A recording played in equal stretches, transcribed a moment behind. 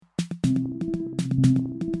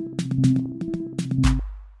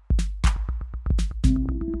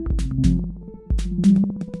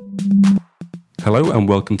Hello and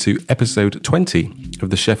welcome to episode 20 of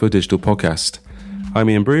the Sheffield Digital Podcast. I'm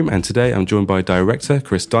Ian Broom and today I'm joined by director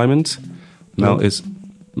Chris Diamond. Mel is...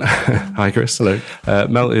 Hi Chris. Hello.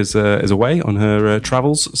 Mel is away on her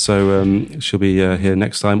travels, so she'll be here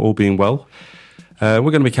next time, all being well. We're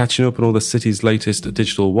going to be catching up on all the city's latest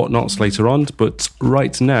digital whatnots later on, but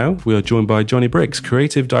right now we are joined by Johnny Briggs,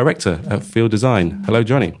 creative director at Field Design. Hello,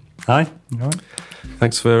 Johnny. Hi. All right.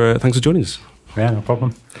 Thanks for joining us. Yeah, no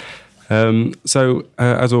problem.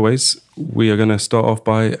 As always, we are going to start off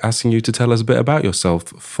by asking you to tell us a bit about yourself,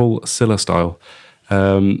 full Scylla style.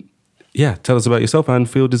 Tell us about yourself and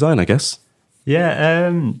Field Design, I guess.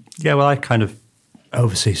 Well, I kind of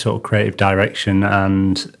oversee sort of creative direction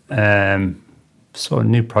and sort of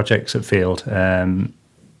new projects at Field.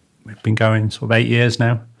 We've been going sort of 8 years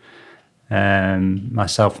now.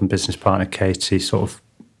 Myself and business partner Katie sort of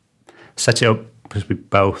set it up because we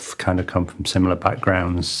both kind of come from similar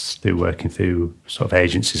backgrounds through working through sort of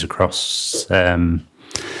agencies across sort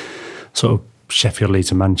of Sheffield,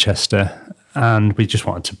 Leeds and Manchester. And we just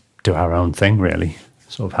wanted to do our own thing, really,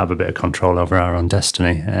 sort of have a bit of control over our own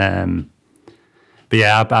destiny.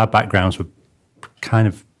 Our backgrounds were kind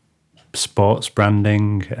of sports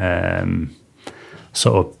branding,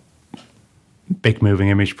 sort of big moving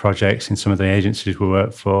image projects in some of the agencies we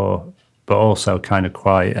worked for, but also kind of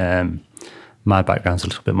quite... my background's a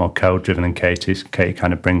little bit more code-driven than Katie's. Katie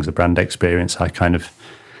kind of brings the brand experience. I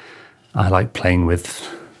like playing with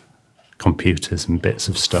computers and bits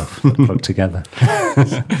of stuff that plug together.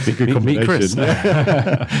 Meet Chris.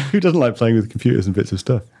 Who doesn't like playing with computers and bits of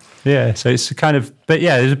stuff? Yeah, so it's kind of... But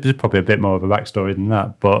yeah, there's probably a bit more of a backstory than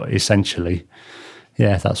that. But essentially,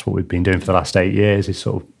 yeah, that's what we've been doing for the last 8 years, is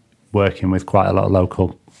sort of working with quite a lot of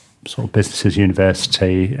local sort of businesses,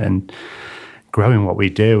 university, and growing what we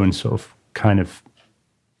do and sort of kind of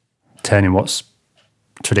turning what's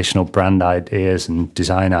traditional brand ideas and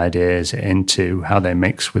design ideas into how they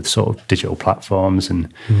mix with sort of digital platforms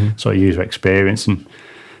and sort of user experience, and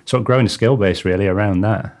sort of growing a skill base really around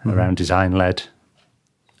that, around design-led.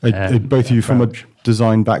 Are both of you from a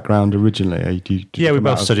design background originally? We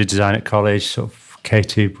both studied design at college. Sort of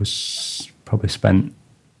Katie was probably spent...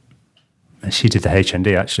 She did the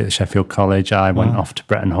HND actually at Sheffield College. I went off to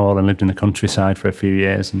Bretton Hall and lived in the countryside for a few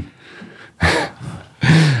years and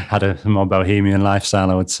had a more bohemian lifestyle,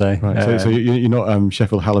 I would say. Right. So you're not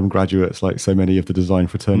Sheffield Hallam graduates like so many of the design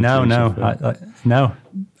fraternities? No.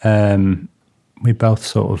 We both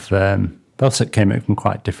sort of both came at from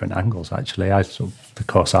quite different angles. Actually, the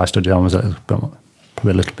course I studied on was probably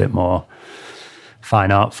a little bit more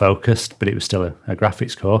fine art focused, but it was still a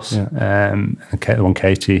graphics course. Yeah. And the one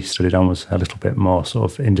Katie studied on was a little bit more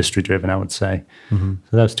sort of industry driven, I would say. So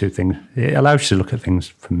those two things, it allows you to look at things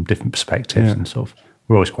from different perspectives, and sort of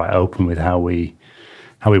we're always quite open with how we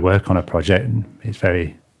work on a project. And it's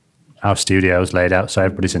our studio's laid out so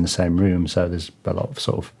everybody's in the same room, so there's a lot of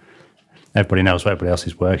sort of everybody knows what everybody else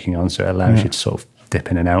is working on, so it allows you to sort of dip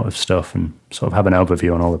in and out of stuff and sort of have an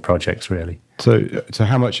overview on all the projects, really. So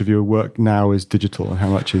how much of your work now is digital and how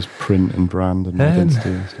much is print and brand and identity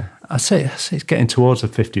and stuff? I'd say it's getting towards a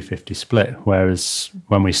 50-50 split, whereas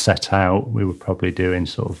when we set out, we were probably doing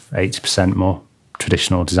sort of 80% more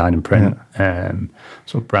traditional design and print,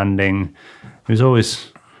 sort of branding. It was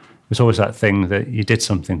always that thing that you did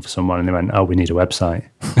something for someone and they went, "Oh, we need a website."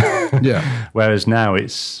 Yeah. Whereas now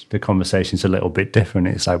the conversation's a little bit different.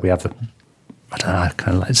 It's like we have I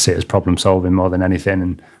kind of like to see it as problem solving more than anything,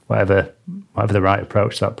 and whatever the right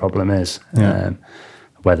approach to that problem is,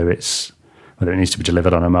 whether it needs to be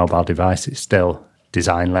delivered on a mobile device, it's still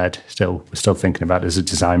design led. We're still thinking about it as a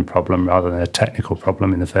design problem rather than a technical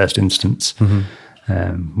problem in the first instance.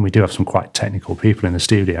 We do have some quite technical people in the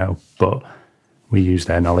studio, but we use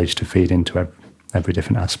their knowledge to feed into every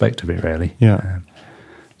different aspect of it, really. Yeah.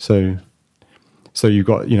 So you've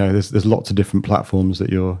got, there's lots of different platforms that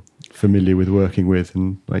you're familiar with working with,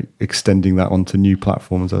 and like extending that onto new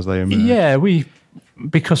platforms as they emerge. Yeah,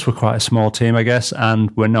 because we're quite a small team, I guess, and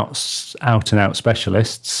we're not out and out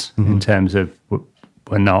specialists in terms of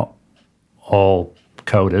we're not all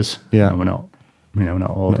coders. Yeah, and we're not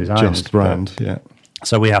all designers. Just brand. Yeah.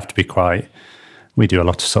 So we have to be we do a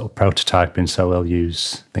lot of sort of prototyping. So we'll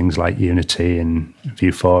use things like Unity and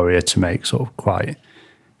Vuforia to make sort of quite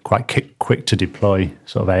quick to deploy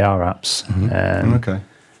sort of AR apps. Okay.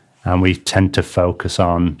 And we tend to focus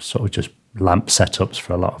on sort of just LAMP setups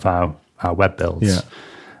for a lot of our web builds.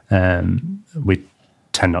 Yeah. We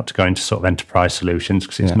tend not to go into sort of enterprise solutions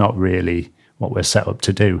because it's not really what we're set up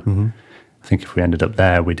to do. I think if we ended up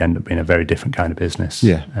there, we'd end up being a very different kind of business.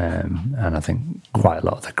 Yeah. And I think quite a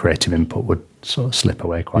lot of the creative input would sort of slip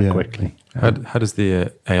away quite quickly. How does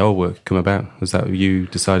the AR work come about? Was that you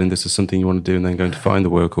deciding this is something you want to do and then going to find the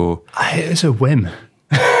work, or? It was a whim.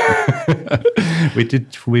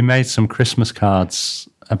 We made some Christmas cards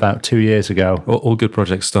about 2 years ago. All good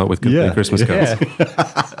projects start with good Christmas cards.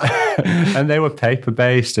 Yeah. And they were paper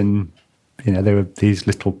based, and they were these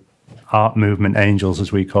little art movement angels,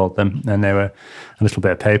 as we called them, and they were a little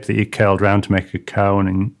bit of paper that you curled around to make a cone,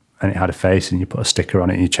 and it had a face, and you put a sticker on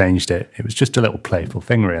it and you changed it. It was just a little playful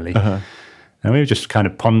thing, really. And we were just kind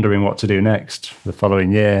of pondering what to do next for the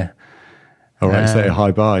following year. All right, say a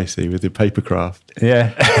hi bye, see, with your paper craft. Yeah.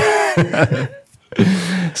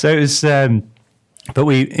 So it was, but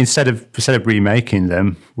we instead of remaking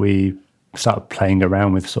them, we started playing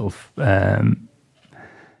around with sort of.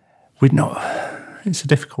 It's a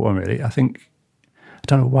difficult one, really. I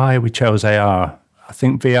don't know why we chose AR. I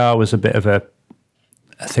think VR was a bit of a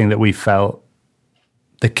thing that we felt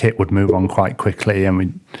the kit would move on quite quickly,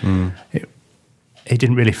 and it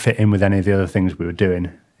didn't really fit in with any of the other things we were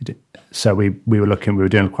doing. So we were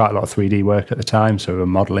doing quite a lot of 3D work at the time, so we were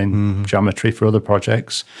modelling geometry for other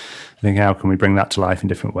projects. I think, how can we bring that to life in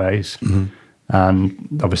different ways? And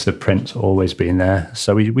obviously the print's always been there.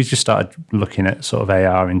 So we just started looking at sort of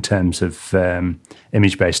AR in terms of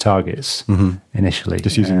image-based targets initially.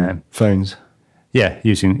 Just using phones? Yeah,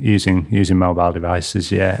 using mobile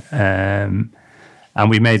devices, yeah. And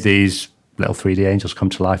we made these little 3D angels come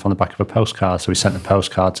to life on the back of a postcard. So we sent the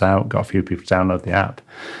postcards out, got a few people to download the app.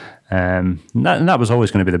 And that was always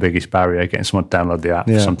going to be the biggest barrier, getting someone to download the app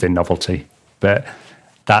for something novelty. But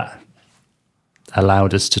that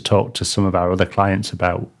allowed us to talk to some of our other clients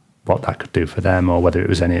about what that could do for them, or whether it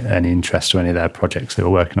was any interest to any of their projects they were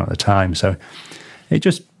working on at the time. So I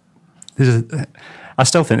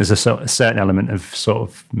still think there's a certain element of sort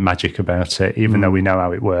of magic about it, even though we know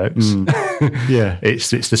how it works. Yeah, it's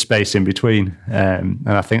the space in between, and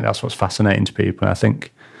I think that's what's fascinating to people. And I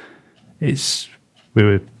think we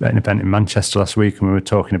were at an event in Manchester last week, and we were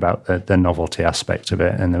talking about the novelty aspect of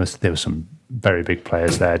it, and there were some very big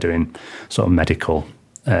players there doing sort of medical,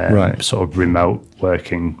 sort of remote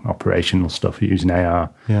working operational stuff using AR.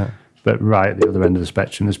 Yeah. But right at the other end of the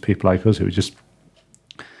spectrum, there's people like us who are just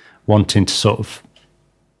wanting to sort of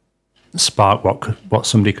spark what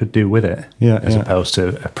somebody could do with it, as opposed to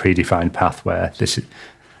a predefined path where you're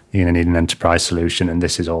going to need an enterprise solution, and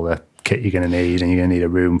this is all the kit you're going to need, and you're going to need a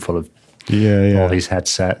room full of all these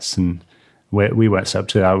headsets. And we weren't set up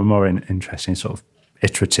to that. We're more interested in sort of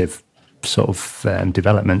iterative sort of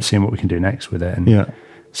development, seeing what we can do next with it, and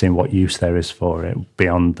seeing what use there is for it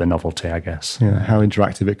beyond the novelty, I guess. Yeah, how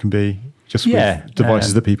interactive it can be just with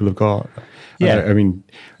devices that people have got. Yeah, I mean,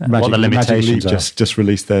 Magic Leap just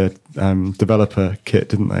released their developer kit,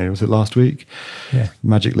 didn't they? Was it last week? Yeah,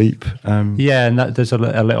 Magic Leap. And there's a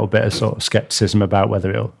little bit of sort of skepticism about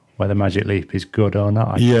whether Magic Leap is good or not.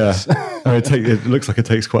 I guess. It looks like it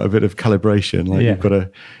takes quite a bit of calibration. Like you've got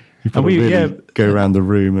to really go around the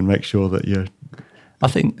room and make sure that you're. I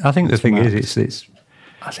think the thing is, it's.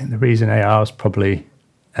 I think the reason AR is probably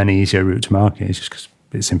an easier route to market is just because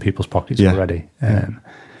it's in people's pockets already. And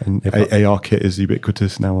AR kit is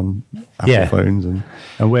ubiquitous now on Apple phones, and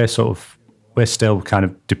we're still kind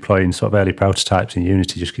of deploying sort of early prototypes in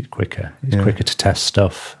Unity. Just get quicker. It's quicker to test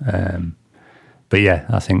stuff. But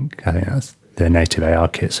I think that's the native AR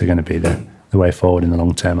kits are going to be the way forward in the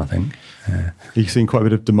long term, I think. Are you seeing quite a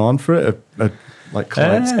bit of demand for it? Like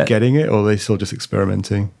clients getting it, or are they still just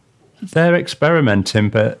experimenting? They're experimenting,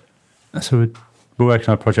 but so we're working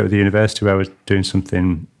on a project with the university where we're doing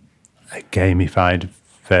something, a gamified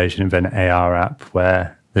version of an AR app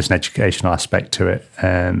where there's an educational aspect to it.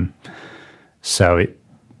 So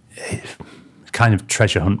it's kind of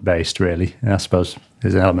treasure hunt based, really. And I suppose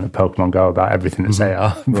there's an element of Pokemon Go about everything that's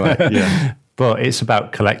AR. Right, yeah. But it's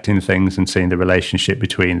about collecting things and seeing the relationship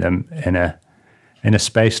between them in a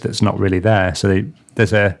space that's not really there. So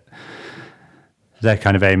they're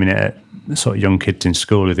kind of aiming it at sort of young kids in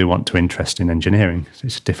school who want to interest in engineering. So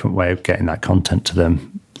it's a different way of getting that content to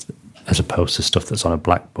them, as opposed to stuff that's on a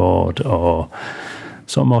blackboard or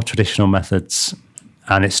sort of more traditional methods.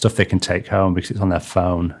 And it's stuff they can take home because it's on their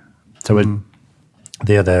phone. So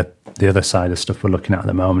the other side of stuff we're looking at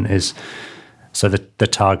the moment is, so the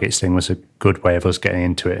targets thing was a good way of us getting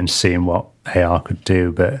into it and seeing what AR could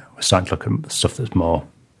do, but we're starting to look at stuff that's more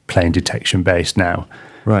plain detection based now.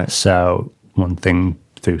 Right. So one thing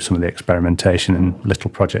through some of the experimentation and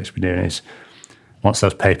little projects we're doing is, once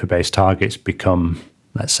those paper-based targets become,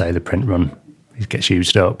 let's say, the print run gets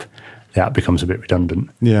used up, the app becomes a bit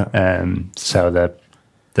redundant. Yeah. So the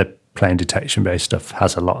plane detection based stuff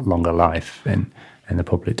has a lot longer life in the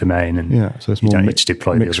public domain, and so it's you more don't need to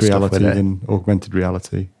deploy the mixed other stuff reality with it. and augmented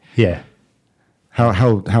reality. Yeah,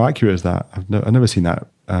 How accurate is that? I've never seen that.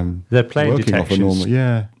 the plane working off a detection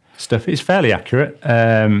normal, stuff is fairly accurate.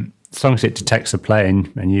 As long as it detects a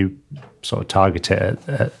plane and you sort of target it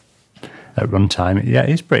at runtime,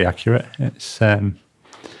 it's pretty accurate. It's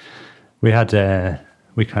we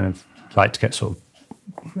kind of like to get sort of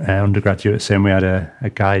undergraduates in. We had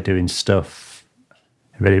a guy doing stuff,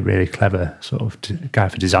 really, really clever sort of guy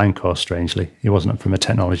for design course, strangely. He wasn't from a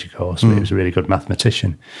technology course, but he was a really good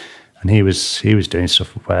mathematician. And he was doing stuff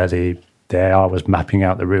where the AR was mapping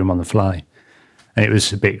out the room on the fly. And it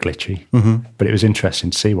was a bit glitchy, but it was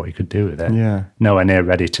interesting to see what you could do with it. Yeah. Nowhere near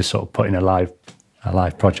ready to sort of put in a live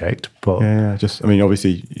project, but Just, I mean,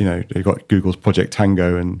 obviously, you've got Google's Project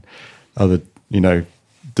Tango and other,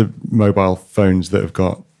 the mobile phones that have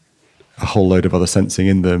got a whole load of other sensing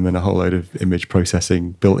in them and a whole load of image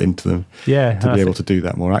processing built into them to be able to do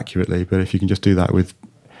that more accurately. But if you can just do that with,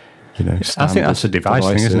 I think that's a device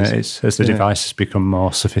thing, isn't it? It's as the devices become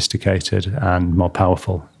more sophisticated and more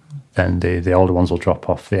powerful, then the older ones will drop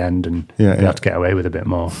off the end and you have to get away with a bit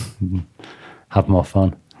more, and have more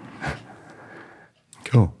fun.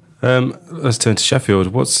 Cool. Let's turn to Sheffield.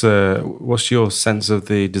 What's your sense of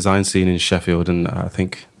the design scene in Sheffield? And I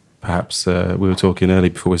think perhaps we were talking early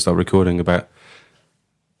before we started recording about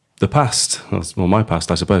the past. Well, my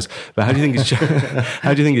past, I suppose. But how do you think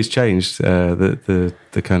it's changed the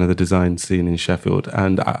kind of the design scene in Sheffield?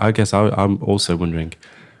 And I guess I'm also wondering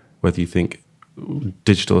whether you think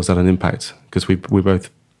digital has had an impact, because we both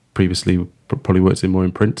previously probably worked more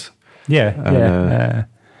in print. Yeah,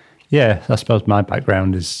 I suppose my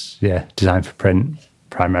background is design for print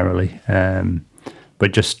primarily,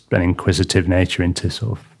 but just an inquisitive nature into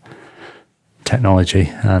sort of technology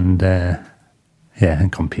and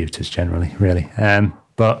computers generally, really.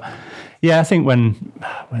 But yeah, I think when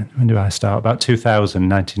do I start? About 2000,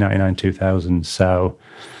 1999, 2000. So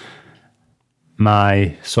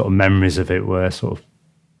my sort of memories of it were sort of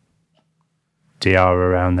DR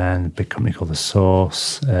around then, a big company called The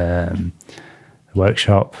Source, the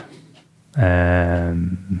Workshop. But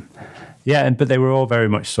they were all very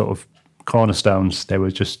much sort of cornerstones. They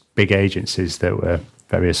were just big agencies that were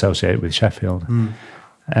very associated with Sheffield.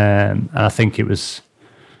 And I think there was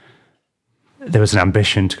an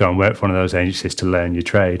ambition to go and work for one of those agencies to learn your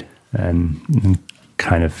trade, and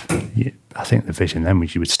kind of, I think the vision then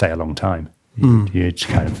was you would stay a long time. You'd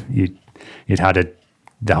had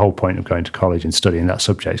the whole point of going to college and studying that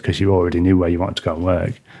subject because you already knew where you wanted to go and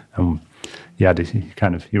work, and you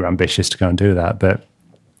were ambitious to go and do that. But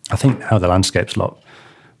I think how the landscape's looked,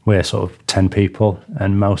 we're sort of 10 people,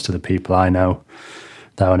 and most of the people I know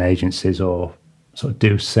that own agencies or sort of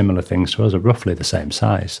do similar things to us are roughly the same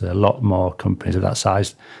size. So there are a lot more companies of that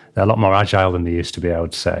size. They're a lot more agile than they used to be, I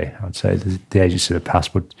would say. I would say the agency of the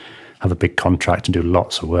past would have a big contract and do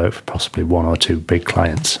lots of work for possibly one or two big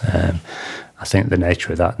clients. I think the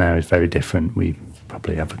nature of that now is very different. We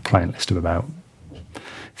probably have a client list of about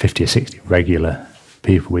 50 or 60 regular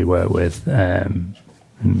people we work with,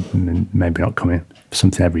 maybe not coming for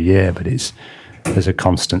something every year, but there's a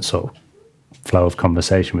constant sort of flow of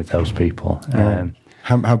conversation with those people.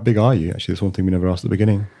 How big are you? Actually, that's one thing we never asked at the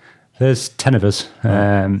beginning. There's 10 of us,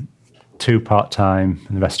 2 part-time,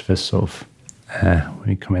 and the rest of us sort of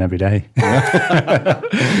we come in every day.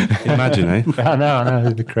 Imagine, eh? I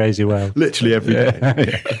know, the crazy world. Literally every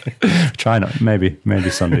day. Try not, maybe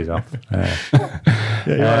Sundays off. I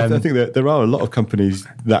think that there are a lot of companies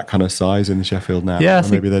that kind of size in Sheffield now. Yeah,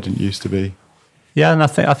 maybe they didn't used to be. Yeah, and I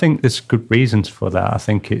think there's good reasons for that. I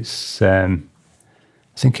think it's I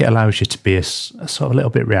think it allows you to be a sort of a little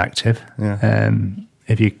bit reactive. Yeah.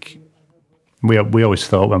 We always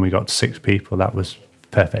thought when we got to 6 people that was the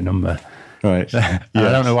perfect number. Right. I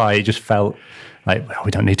don't know why. It just felt like, well,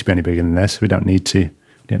 we don't need to be any bigger than this. We don't need to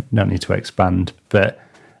expand. But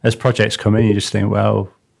as projects come in, you just think,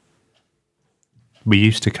 well, we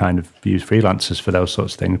used to kind of use freelancers for those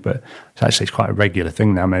sorts of things, but it's quite a regular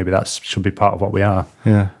thing now. Maybe that should be part of what we are,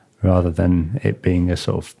 rather than it being a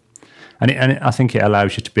sort of. And I think it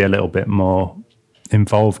allows you to be a little bit more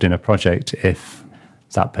involved in a project if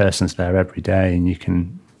that person's there every day, and you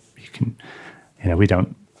can,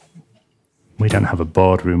 we don't have a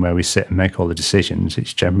boardroom where we sit and make all the decisions.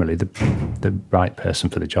 It's generally the right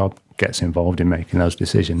person for the job gets involved in making those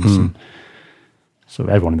decisions. And so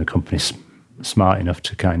everyone in the company's smart enough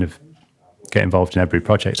to kind of get involved in every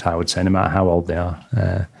project, I would say, no matter how old they are.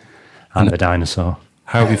 And the dinosaur.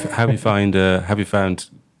 How have you found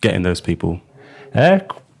getting those people?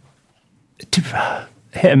 Hit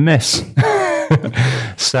and miss.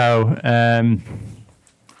 So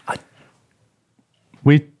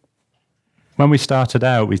when we started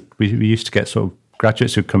out, we used to get sort of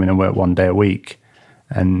graduates who'd come in and work 1 day a week,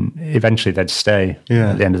 and eventually they'd stay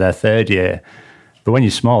at the end of their third year. But when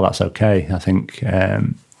you're small, that's okay. I think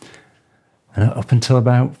and up until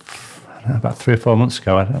about 3 or 4 months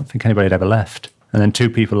ago, I don't think anybody had ever left. And then 2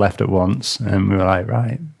 people left at once, and we were like,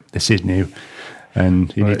 right, this is new,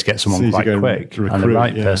 and you need to get someone quite quick, and the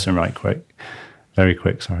right person right quick, very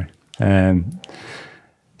quick. Sorry.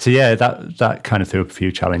 So yeah, that kind of threw up a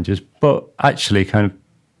few challenges, but actually, kind of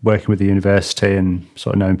working with the university and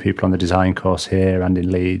sort of knowing people on the design course here and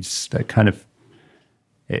in Leeds, that kind of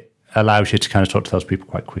it allows you to kind of talk to those people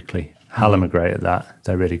quite quickly. Hallam are great at that;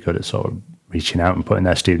 they're really good at sort of reaching out and putting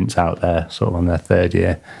their students out there, sort of on their third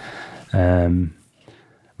year.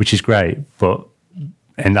 Which is great, but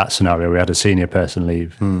in that scenario, we had a senior person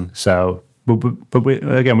leave. So, but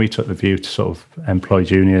we took the view to sort of employ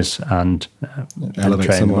juniors and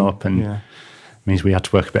train them up, and means we had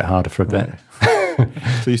to work a bit harder for a bit.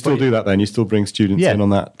 So you still do that then? You still bring students in on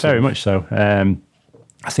that? Very much so.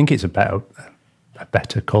 I think it's a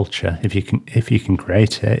better culture if you can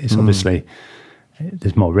create it. It's obviously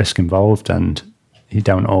there's more risk involved, and you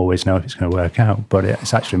don't always know if it's going to work out, but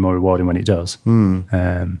it's actually more rewarding when it does.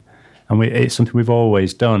 And it's something we've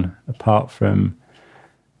always done, apart from,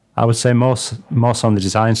 I would say, more so on the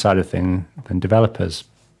design side of things than developers.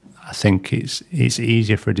 I think it's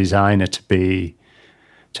easier for a designer to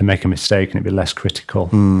make a mistake and it'd be less critical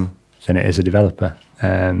than it is a developer.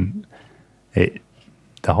 The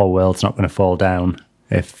whole world's not going to fall down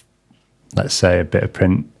if, let's say, a bit of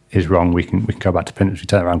print is wrong. We can go back to print, we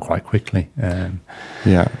turn it around quite quickly.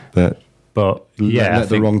 But let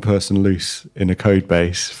the wrong person loose in a code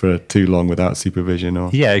base for too long without supervision, or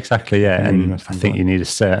exactly, and I think you need a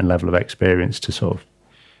certain level of experience to sort of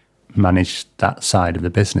manage that side of the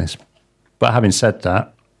business. But having said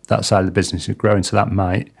that, that side of the business is growing, so that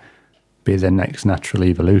might be the next natural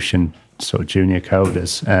evolution. Sort of junior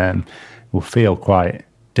coders will feel quite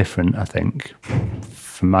different, I think,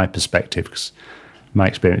 from my perspective, because my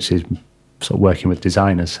experience is sort of working with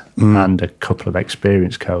designers and a couple of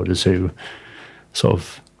experienced coders who sort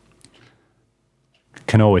of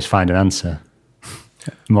can always find an answer.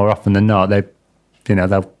 More often than not,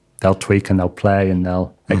 they'll tweak and they'll play and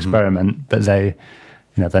they'll experiment, but they're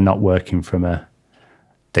not working from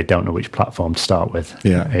they don't know which platform to start with.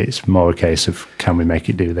 It's more a case of, can we make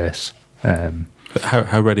it do this? But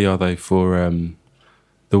how ready are they for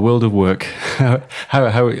the world of work? How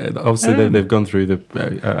obviously they've gone through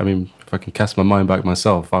I mean, if I can cast my mind back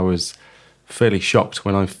myself, I was fairly shocked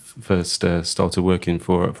when I first started working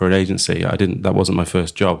for an agency. That wasn't my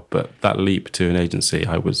first job, but that leap to an agency,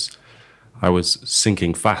 I was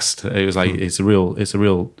sinking fast. It was like it's a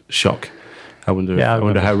real shock. I wonder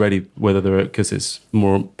how ready, whether they're, because it's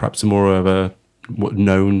perhaps more of a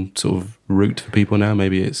known sort of route for people now.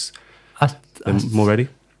 Maybe it's more ready.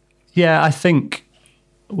 Yeah, I think.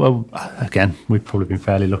 Well, again, we've probably been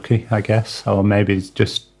fairly lucky, I guess, or maybe it's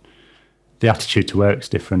just the attitude to work's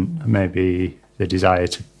different. Maybe the desire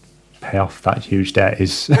to pay off that huge debt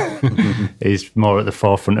is is more at the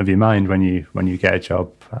forefront of your mind when you get a job.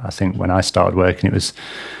 I think when I started working, it was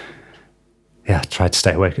tried to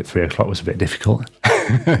stay awake at 3 o'clock was a bit difficult.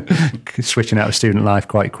 Switching out of student life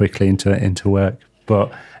quite quickly into work,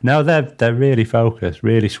 but now they're really focused,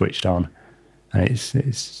 really switched on, and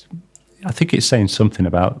it's. I think it's saying something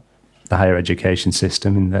about the higher education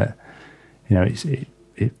system in that,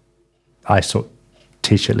 I sort of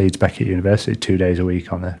teach at Leeds Beckett University 2 days a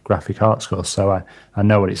week on the graphic arts course, so I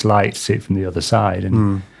know what it's like to see it from the other side,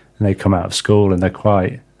 and they come out of school and they're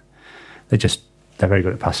very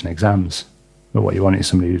good at passing exams, but what you want is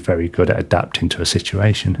somebody who's very good at adapting to a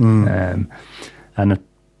situation. And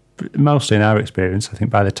mostly in our experience, I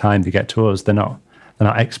think by the time they get to us, they're not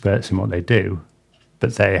experts in what they do,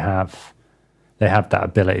 but they have that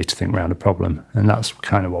ability to think around a problem, and that's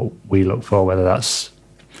kind of what we look for, whether that's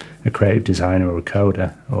a creative designer or a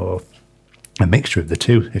coder or a mixture of the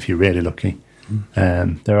two, if you're really lucky.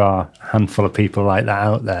 There are a handful of people like that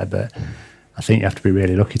out there, but I think you have to be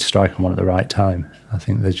really lucky to strike on one at the right time. I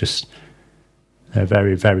think there's just a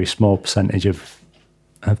very, very small percentage of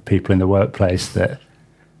people in the workplace that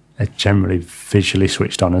are generally visually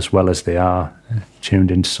switched on as well as they are tuned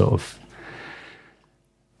into sort of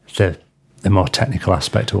the more technical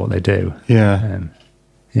aspect of what they do.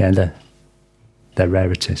 They're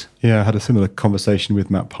rarities. I had a similar conversation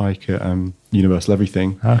with Matt Pike at Universal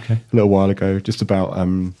Everything a little while ago, just about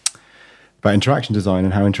interaction design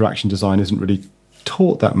and how interaction design isn't really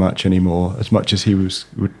taught that much anymore, as much as he would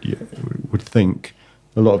think.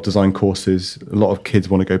 a lot of design courses. A lot of kids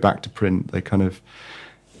want to go back to print. They kind of,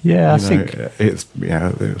 Yeah, I you know, think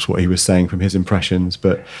it's what he was saying from his impressions.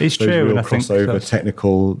 But it's those true, real and I think crossover that's-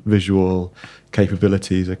 technical, visual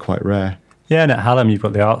capabilities are quite rare. Yeah, and at Hallam you've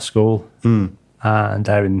got the art school, and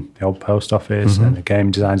they're in the old post office, and the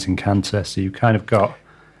game design's in Cantor. So you kind of got,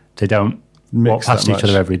 they don't walk Mix that past each much.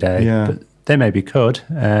 other every day, Yeah. but they maybe could.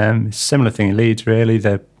 It's a similar thing in Leeds, really.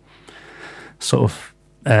 They're sort of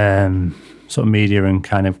media and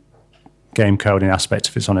kind of game coding aspect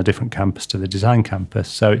of it's on a different campus to the design campus.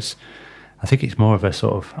 So I think it's more of a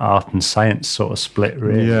sort of art and science sort of split,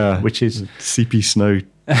 really. Yeah, Which is, CP Snow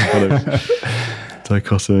kind of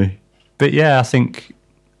dichotomy. but yeah, I think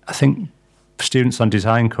students on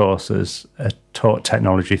design courses are taught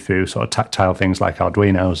technology through sort of tactile things like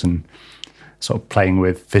Arduinos and sort of playing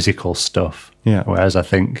with physical stuff. Yeah. Whereas I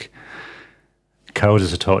think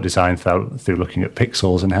coders are taught design through looking at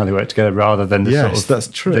pixels and how they work together, rather than the Yes, sort of, that's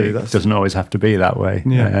true. It doesn't always have to be that way.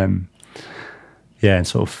 Yeah. And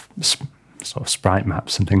sort of sprite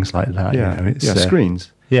maps and things like that. Yeah, You know, it's,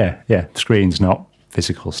 screens. Yeah, screens, not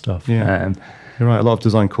physical stuff. Yeah. You're right. A lot of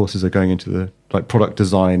design courses are going into the product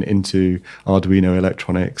design, into Arduino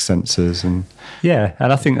electronics, sensors, and Yeah,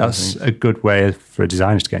 and I think that's a good way for a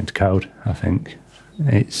designer to get into code. I think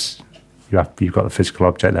it's you've got the physical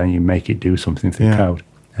object, then you make it do something through Yeah. code.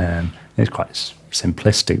 It's quite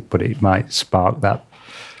simplistic, but it might spark that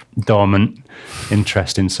dormant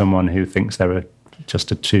interest in someone who thinks they're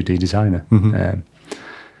just a 2D designer.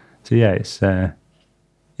 So yeah, it's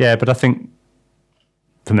but I think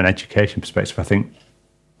from an education perspective, I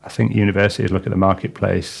think universities look at the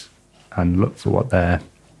marketplace and look for what they're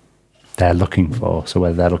looking for. So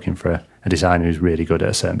whether they're looking for a designer who's really good at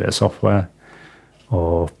a certain bit of software,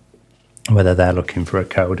 or whether they're looking for a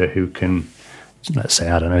coder who can, let's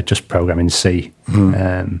say, I don't know, just program in C.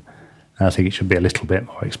 And I think it should be a little bit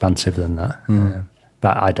more expansive than that.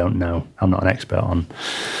 But I don't know. I'm not an expert on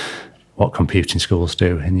what computing schools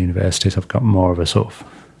do in universities. I've got more of a sort of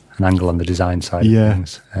an angle on the design side of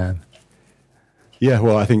things. yeah.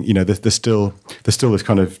 Well, I think there's still this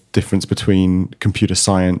kind of difference between computer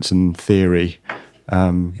science and theory.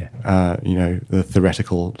 The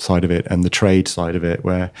theoretical side of it and the trade side of it,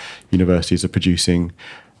 where universities are producing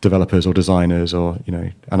developers or designers,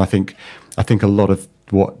 and I think a lot of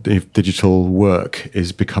what digital work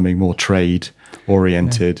is becoming more trade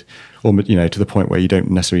oriented, or to the point where you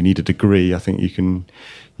don't necessarily need a degree. I think you can.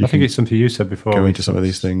 I think it's something you said before. Go into some of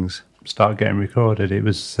these things. Start getting recorded. It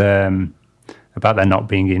was about there not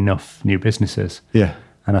being enough new businesses. Yeah,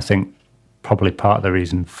 and I think probably part of the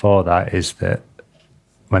reason for that is that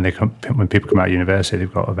when people come out of university,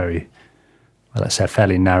 they've got a very, well, let's say, a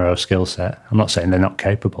fairly narrow skill set. I'm not saying they're not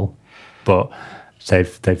capable, but they've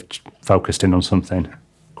focused in on something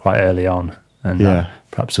quite early on, and that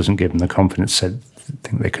perhaps doesn't give them the confidence to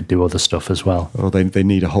think they could do other stuff as well. Or they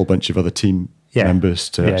need a whole bunch of other team members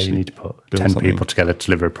to. Yeah, you need to put 10 something. people together to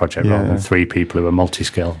deliver a project rather than 3 people who are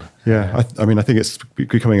multi-skilled. Yeah, I mean, I think it's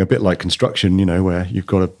becoming a bit like construction, where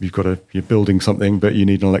you're building something, but you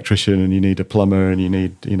need an electrician and you need a plumber and you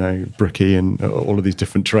need, brickie and all of these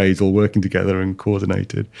different trades all working together and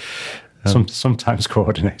coordinated. Sometimes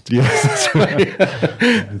coordinated. Yes, that's right.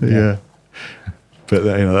 Yeah. But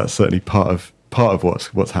that's certainly part of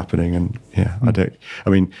what's happening, and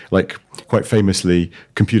quite famously,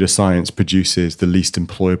 computer science produces the least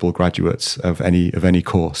employable graduates of any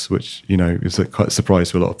course, which is quite a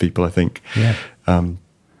surprise to a lot of people, I think.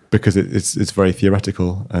 Because it's very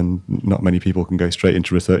theoretical, and not many people can go straight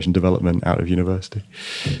into research and development out of university.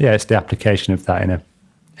 Yeah, it's the application of that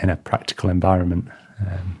in a practical environment.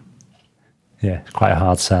 It's quite a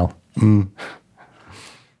hard sell.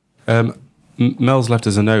 Mel's left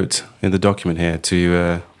us a note in the document here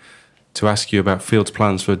to ask you about Field's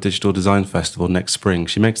plans for a digital design festival next spring.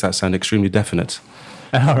 She makes that sound extremely definite.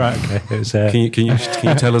 All right, okay. It was, can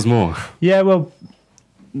you tell us more? Yeah, well,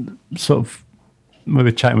 sort of, we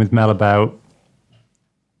were chatting with Mel about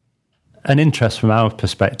an interest from our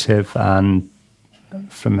perspective and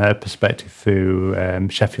from her perspective through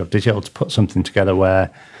Sheffield Digital to put something together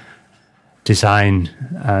where design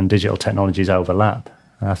and digital technologies overlap.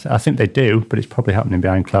 I think they do, but it's probably happening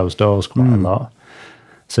behind closed doors quite a lot.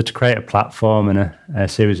 So to create a platform and a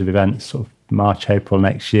series of events, sort of March, April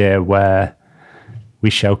next year, where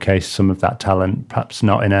we showcase some of that talent, perhaps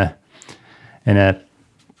not in a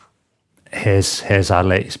here's our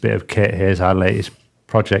latest bit of kit, here's our latest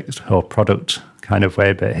project or product kind of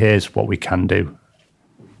way, but here's what we can do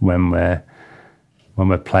when we're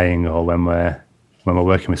playing or when we're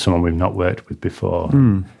working with someone we've not worked with before.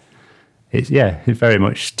 It's very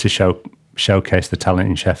much to showcase the talent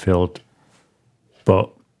in Sheffield but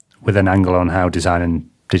with an angle on how design and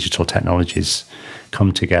digital technologies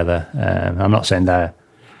come together. I'm not saying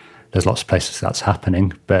there's lots of places that's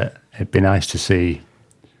happening, but it'd be nice to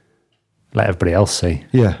let everybody else see.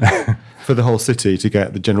 Yeah, for the whole city, to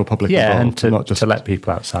get the general public involved. And not just to let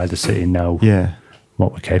people outside the city know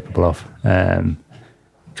what we're capable of.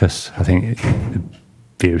 Because I think the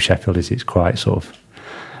view of Sheffield is it's quite sort of,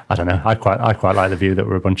 I don't know, I quite like the view that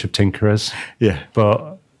we're a bunch of tinkerers. Yeah.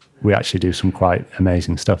 But we actually do some quite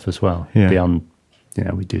amazing stuff as well. Yeah. Beyond,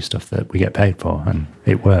 we do stuff that we get paid for and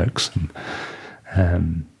it works. And,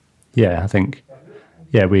 I think,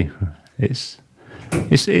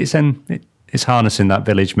 it's harnessing that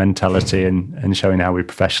village mentality and showing how we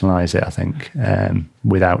professionalise it, I think,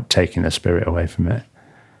 without taking the spirit away from it.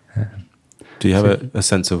 Do you have a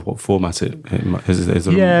sense of what format it is? Is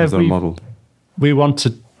there a model? We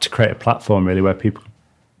wanted to create a platform really where people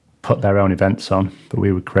put their own events on, but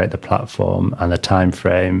we would create the platform and the time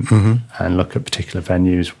frame and look at particular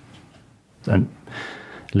venues and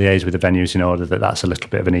liaise with the venues in order that that's a little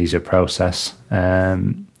bit of an easier process.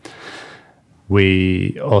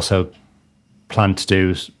 We also plan to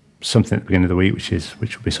do something at the beginning of the week,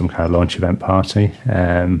 which will be some kind of launch event party.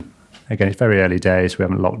 Again, it's very early days. We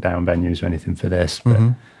haven't locked down venues or anything for this, but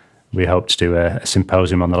we hope to do a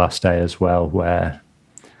symposium on the last day as well, where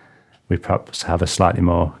we perhaps have a slightly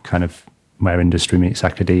more kind of where industry meets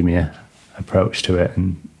academia approach to it,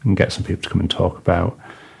 and get some people to come and talk about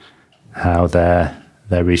how their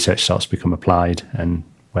research starts to become applied and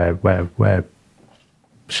where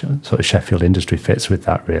sort of Sheffield industry fits with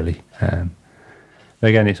that really.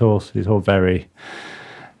 Again, it's all very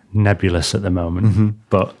nebulous at the moment,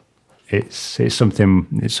 but it's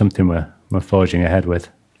something we're forging ahead with.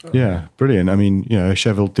 Yeah, brilliant. I mean,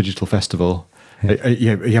 Sheffield Digital Festival. You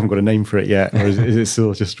haven't got a name for it yet, or is it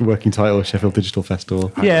still just working title, Sheffield Digital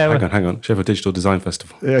Festival? Hang on. Sheffield Digital Design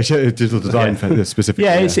Festival. Yeah, Sheffield Digital Design specifically.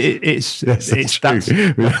 Yeah, it's that's true.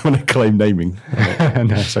 We don't want to claim naming.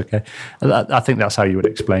 No, it's okay. I think that's how you would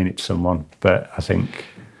explain it to someone, but I think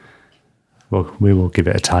we will give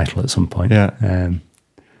it a title at some point. Yeah.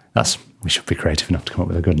 We should be creative enough to come up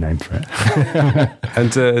with a good name for it.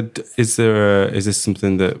 And is this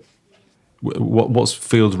something that what's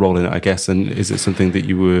Field's role in it, I guess, and is it something that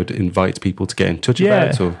you would invite people to get in touch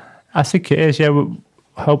about? Or? I think it is. Yeah,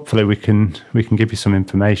 hopefully we can give you some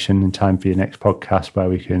information in time for your next podcast, where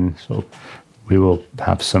we will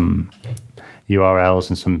have some URLs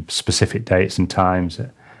and some specific dates and times,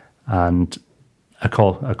 and a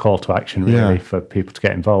call to action really for people to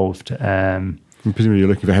get involved. And presumably you're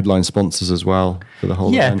looking for headline sponsors as well for the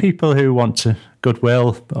whole event. People who want to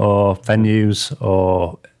goodwill, or venues,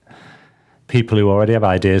 or people who already have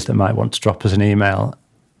ideas that might want to drop us an email.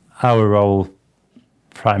 Our role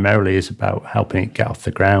primarily is about helping it get off the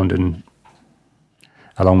ground, and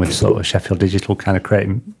along with sort of Sheffield Digital, kind of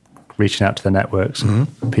reaching out to the networks,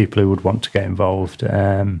 people who would want to get involved.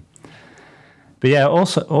 But yeah,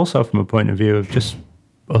 also from a point of view of just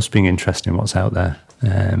us being interested in what's out there.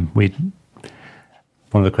 One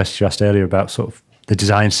of the questions you asked earlier about sort of the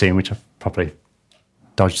design scene, which I've probably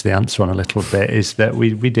dodged the answer on a little bit, is that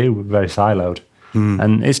we're very siloed.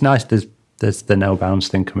 And it's nice, there's the No Bounds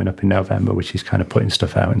thing coming up in November, which is kind of putting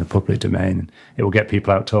stuff out in the public domain, and it will get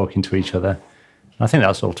people out talking to each other. And I think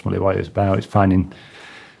that's ultimately what it's about. It's finding,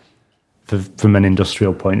 from an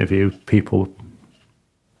industrial point of view, people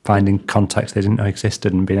finding contacts they didn't know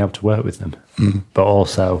existed and being able to work with them. But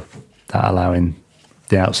also that allowing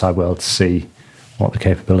the outside world to see what the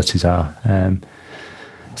capabilities are.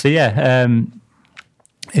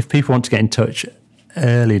 If people want to get in touch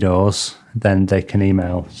early doors, then they can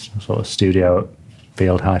email sort of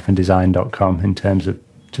studio@field-design.com in terms of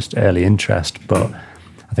just early interest. But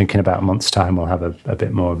I think in about a month's time we'll have a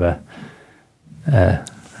bit more of a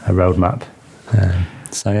roadmap.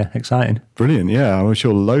 Exciting. Brilliant. Yeah, I'm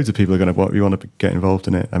sure loads of people are going to want to get involved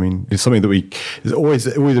in it. I mean, it's something that it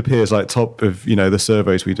always appears like top of the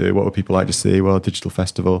surveys we do. What would people like to see? Well, digital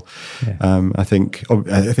festival. Yeah. I think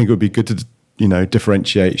it would be good to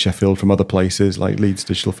differentiate Sheffield from other places like Leeds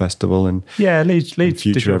Digital Festival and Leeds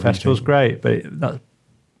Digital Festival is great, but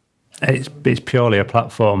it's purely a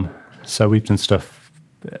platform. So we've done stuff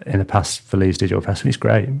in the past for Leeds Digital Festival. It's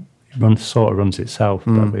great. It sort of runs itself,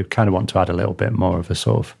 but we kind of want to add a little bit more of a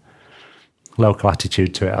sort of local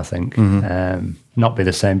attitude to it, I think. Not be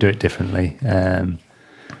the same, do it differently.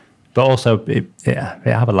 But also, it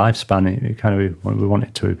have a lifespan. We want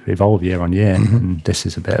it to evolve year on year, and this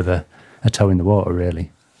is a bit of a toe in the water, really.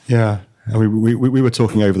 Yeah. And we were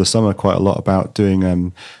talking over the summer quite a lot about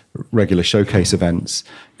doing regular showcase events,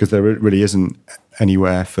 because there really isn't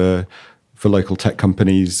anywhere for local tech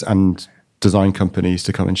companies and design companies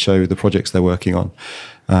to come and show the projects they're working on.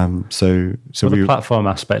 So the platform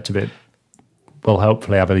aspect of it will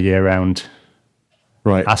hopefully have a year-round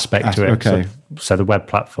aspect to it. Okay. So the web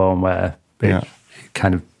platform where it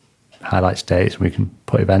kind of highlights dates, and we can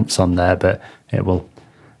put events on there, but it will,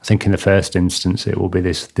 I think in the first instance, it will be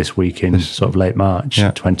this week in sort of late March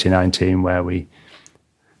 2019 where we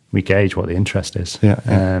gauge what the interest is.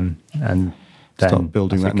 And then start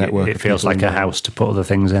building that network. It feels like a house to put other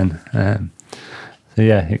things in. So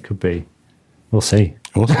yeah, it could be. We'll see.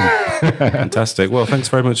 Awesome. Fantastic. Well, thanks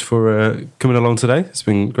very much for coming along today. It's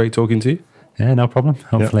been great talking to you. Yeah, no problem.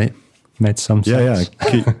 Hopefully it made some sense.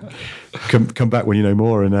 Come back when you know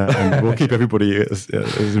more, and we'll keep everybody as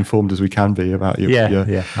informed as we can be about your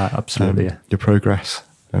absolutely. Your progress.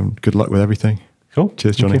 And good luck with everything. Cool.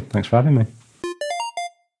 Cheers, Johnny. Thanks for having me.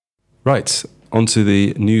 Right, on to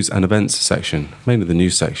the news and events section, mainly the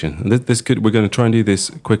news section. And we're going to try and do this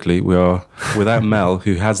quickly. We are without Mel,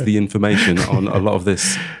 who has the information on a lot of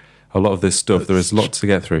this stuff. There is a lot to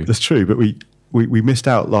get through. That's true, but we missed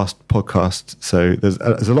out last podcast, so there's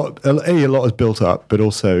a lot. A lot has built up, but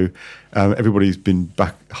also everybody's been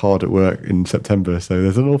back hard at work in September, so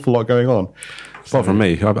there's an awful lot going on. Apart from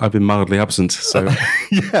me, I've been mildly absent, so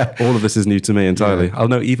all of this is new to me entirely. Yeah. I'll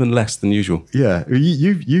know even less than usual. Yeah,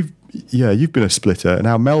 you've been a splitter.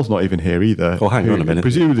 Now Mel's not even here either. Oh, hang on a minute.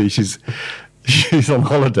 Presumably she's on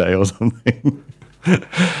holiday or something. Right.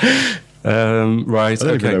 I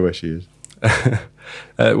don't even know where she is.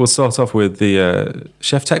 We'll start off with the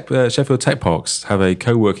Sheffield Tech Parks have a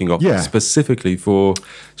co-working offer specifically for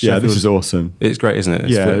Sheffield. Yeah, this is awesome. It's great, isn't it?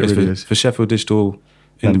 It really is. For Sheffield Digital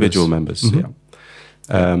individual members. Mm-hmm. Yeah.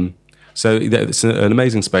 So it's an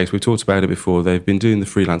amazing space. We've talked about it before. They've been doing the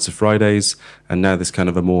Freelancer Fridays, and now this kind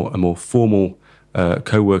of a more formal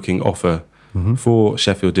co-working offer for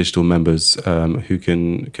Sheffield Digital members who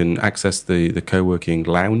can access the co-working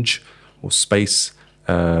lounge or space.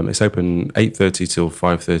 It's open 8:30 till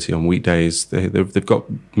 5:30 on weekdays. They've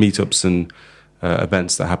got meetups and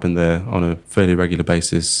events that happen there on a fairly regular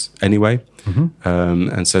basis anyway.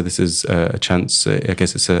 And so this is a chance. I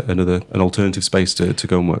guess it's an alternative space to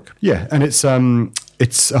go and work. Yeah, and it's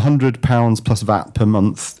 £100 plus VAT per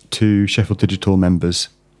month to Sheffield Digital members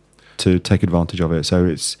to take advantage of it. So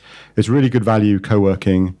it's really good value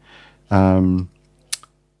co-working.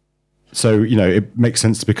 So, it makes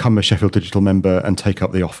sense to become a Sheffield Digital member and take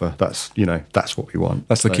up the offer. That's what we want.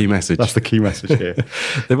 That's the key message. That's the key message here.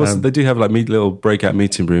 They do have like little breakout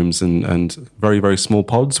meeting rooms and very, very small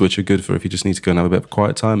pods, which are good for if you just need to go and have a bit of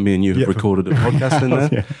quiet time. Me and you have recorded a podcast in there.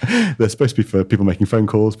 Yeah. They're supposed to be for people making phone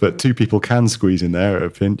calls, but 2 people can squeeze in there at a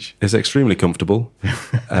pinch. It's extremely comfortable.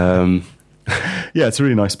 Yeah, it's a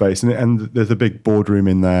really nice space, and there's a big boardroom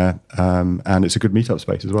in there, and it's a good meetup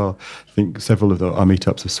space as well. I think several of our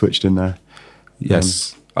meetups have switched in there.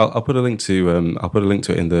 Yes, I'll put a link to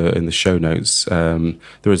it in the show notes. There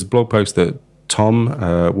is a blog post that Tom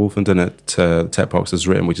Wolfenden at Tech Parks has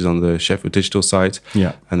written, which is on the Sheffield Digital site.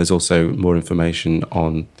 Yeah, and there's also more information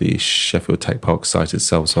on the Sheffield Tech Parks site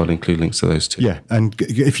itself. So I'll include links to those too. Yeah, and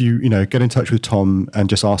if you get in touch with Tom and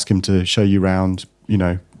just ask him to show you around,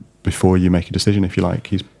 before you make a decision, if you like.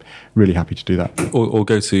 He's really happy to do that. Or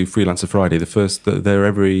go to Freelancer Friday. They're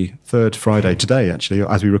every third Friday. Today, actually,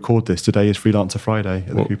 as we record this, today is Freelancer Friday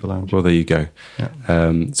at the Cooper Lounge. Well, there you go. Yeah.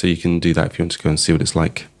 So you can do that if you want to go and see what it's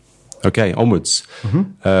like. Okay, onwards.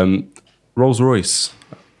 Rolls-Royce,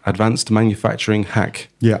 advanced manufacturing hack.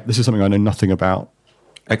 Yeah, this is something I know nothing about.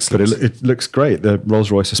 Excellent. But it looks great. The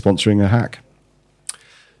Rolls-Royce are sponsoring a hack.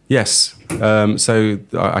 Yes, so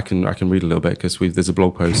I can read a little bit because there's a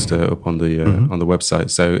blog post up on the website.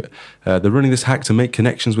 So they're running this hack to make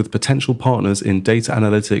connections with potential partners in data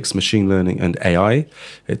analytics, machine learning, and AI.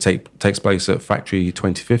 It takes place at Factory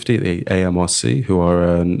 2050, the AMRC, who are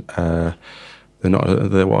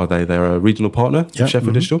they're a regional partner of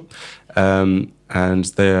Sheffield Digital, and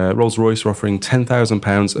Rolls-Royce are offering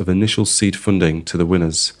 £10,000 of initial seed funding to the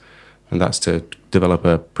winners. And that's to develop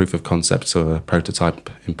a proof of concept or a prototype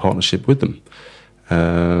in partnership with them.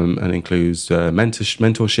 And includes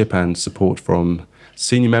mentorship and support from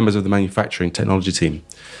senior members of the manufacturing technology team.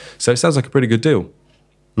 So it sounds like a pretty good deal.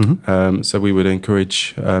 So we would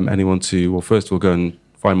encourage anyone to, well, first of all, go and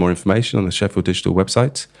find more information on the Sheffield Digital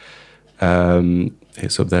website.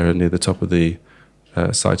 It's up there near the top of the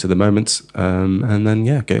site at the moment. And then,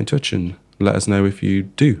 get in touch and let us know if you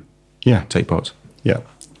do take part. Yeah.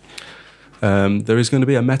 There is going to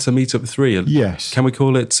be a Meta Meetup 3. Yes. Can we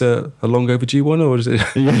call it a long overdue one, or is it?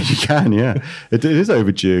 Yeah, you can. Yeah, it is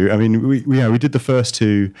overdue. I mean, we did the first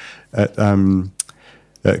 2 at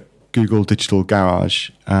Google Digital Garage,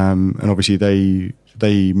 and obviously they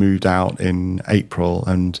they moved out in April,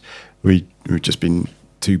 and we've just been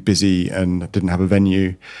too busy and didn't have a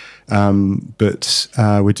venue. But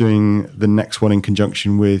we're doing the next one in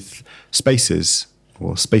conjunction with Spaces,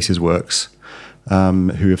 or Spaces Works,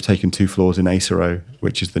 who have taken 2 floors in Acero,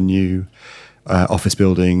 which is the new office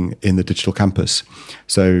building in the digital campus.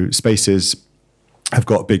 So Spaces have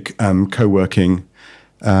got a big co-working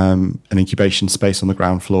an incubation space on the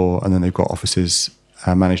ground floor, and then they've got offices,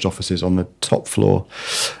 managed offices on the top floor.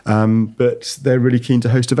 But they're really keen to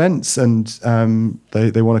host events, and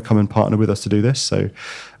they want to come and partner with us to do this. So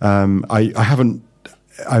I'm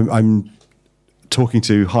talking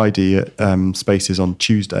to Heidi at Spaces on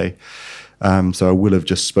Tuesday. So I will have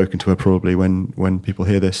just spoken to her probably when people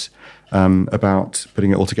hear this, about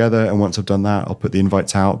putting it all together. And once I've done that, I'll put the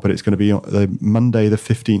invites out. But it's going to be on the Monday, the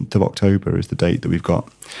 15th of October is the date that we've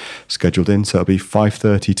got scheduled in. So it'll be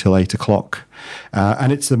 5:30 till 8 o'clock.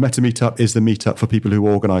 And it's the Meta Meetup is the meetup for people who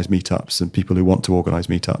organise meetups and people who want to organise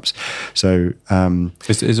meetups. So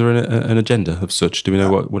is there an agenda of such? Do we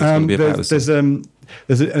know what it's going to be about?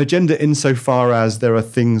 There's an agenda insofar as there are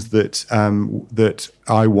things that that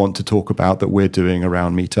I want to talk about that we're doing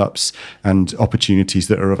around meetups, and opportunities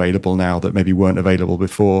that are available now that maybe weren't available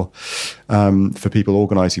before for people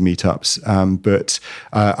organising meetups. But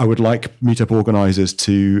I would like meetup organisers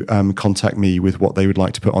to contact me with what they would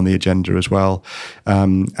like to put on the agenda as well.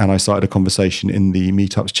 And I started a conversation in the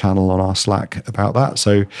meetups channel on our Slack about that.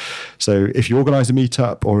 So if you organise a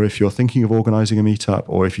meetup, or if you're thinking of organising a meetup,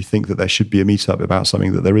 or if you think that there should be a meetup about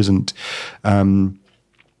something that there isn't,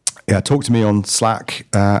 talk to me on Slack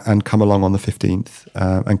and come along on the 15th,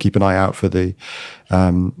 and keep an eye out for the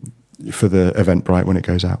Eventbrite when it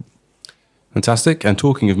goes out. Fantastic. And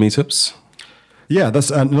talking of meetups,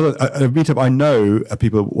 that's another a meetup I know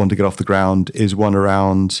people want to get off the ground is one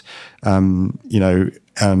around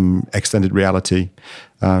extended reality,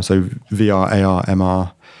 so VR, AR,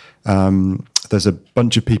 MR. There's a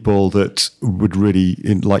bunch of people that would really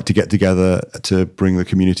like to get together to bring the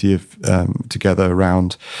community of together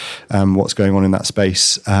around what's going on in that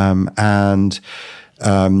space, and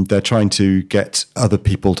they're trying to get other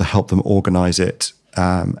people to help them organize it.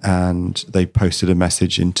 And they posted a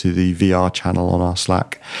message into the VR channel on our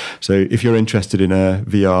Slack. So if you're interested in a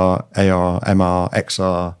VR, AR, MR,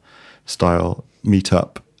 XR style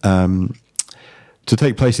meetup to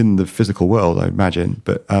take place in the physical world, I imagine,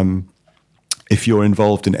 but if you're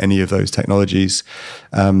involved in any of those technologies,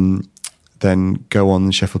 then go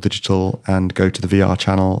on Sheffield Digital and go to the VR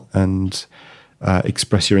channel and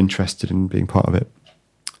express your interest in being part of it.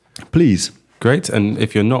 Please. Great. And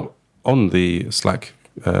if you're not on the Slack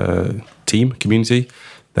team community,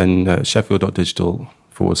 then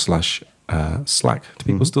sheffield.digital/Slack. Do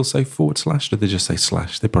people still say /? Do they just say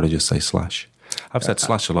 /? They probably just say /. I've said /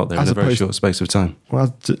 a lot there in a very short space of time.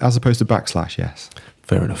 Well, as opposed to /, yes.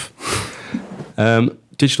 Fair enough.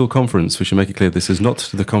 Digital conference, we should make it clear this is not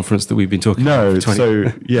the conference that we've been talking about. No, so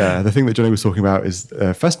the thing that Johnny was talking about is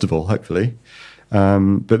a festival, hopefully.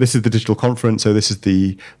 But this is the digital conference, so this is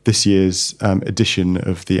this year's edition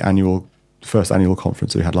of the first annual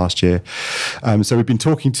conference that we had last year. So we've been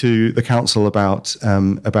talking to the council about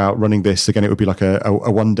running this. Again, it would be like a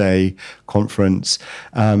one-day conference,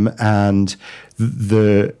 and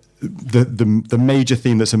the major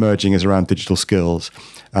theme that's emerging is around digital skills.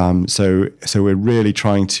 So we're really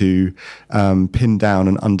trying to pin down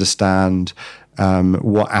and understand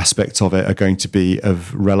what aspects of it are going to be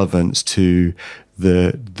of relevance to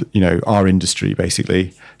our industry,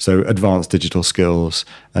 basically. So advanced digital skills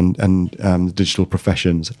and digital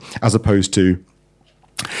professions, as opposed to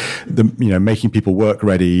making people work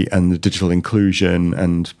ready and the digital inclusion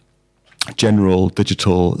and general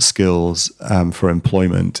digital skills for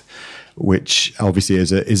employment, which obviously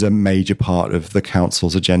is a major part of the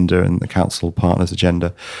council's agenda and the council partners'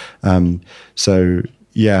 agenda.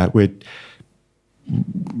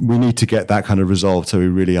 We need to get that kind of resolved so we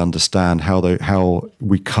really understand how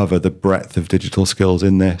we cover the breadth of digital skills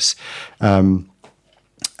in this, and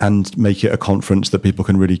make it a conference that people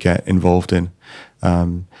can really get involved in.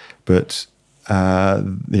 That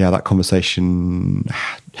conversation,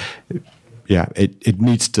 it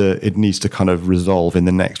needs to kind of resolve in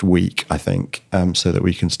the next week, I think, so that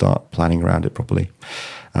we can start planning around it properly.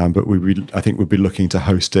 But I think we'd be looking to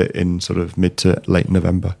host it in sort of mid to late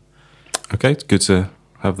November. Okay, it's good to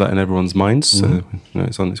have that in everyone's minds. So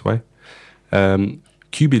it's on its way.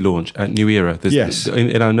 QB launch at New Era. Yes.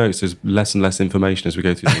 In our notes, there's less and less information as we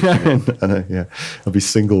go through. I know, yeah. There'll be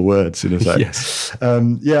single words in a sec. Yes.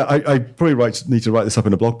 I probably need to write this up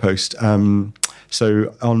in a blog post.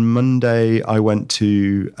 So on Monday, I went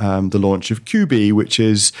to the launch of QB, which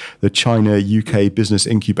is the China UK Business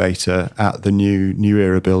Incubator at the New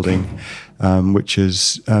Era building, which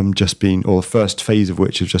has just been, or the first phase of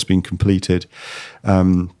which has just been completed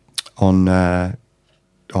on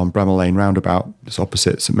Bramall Lane roundabout, it's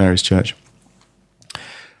opposite St Mary's Church.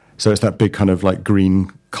 So it's that big kind of like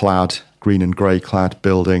green and grey clad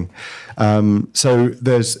building. So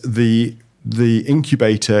there's the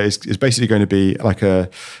incubator is basically going to be like a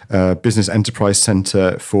business enterprise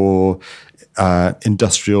center for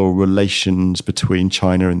industrial relations between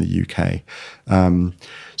China and the UK.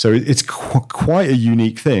 So it's quite a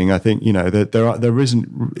unique thing. I think, you know, that there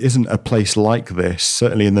isn't a place like this,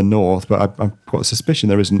 certainly in the north, but I've got a suspicion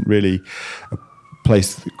there isn't really a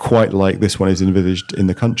place quite like this one is envisaged in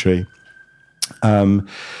the country. And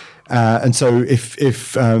so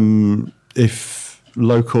if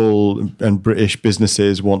local and British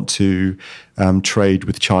businesses want to trade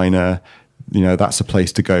with China, you know, that's a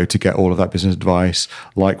place to go to get all of that business advice.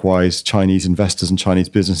 Likewise, Chinese investors and Chinese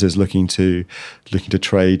businesses looking to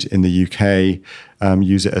trade in the UK,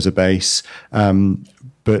 use it as a base.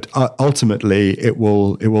 But ultimately, it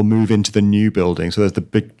will move into the new building. So there's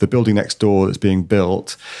the building next door that's being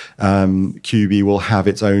built. QB will have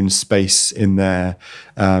its own space in there,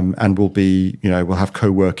 and we'll have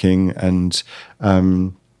co-working and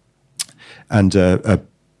a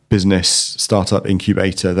business startup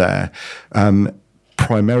incubator there,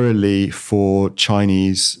 primarily for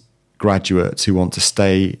Chinese graduates who want to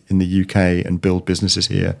stay in the UK and build businesses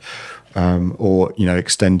here, or, you know,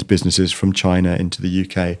 extend businesses from China into the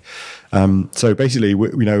UK. So basically,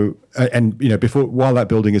 while that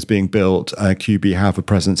building is being built, QB have a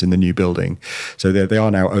presence in the new building. So they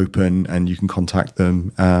are now open and you can contact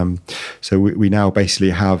them. So we now basically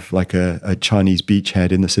have like a Chinese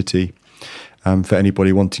beachhead in the city. For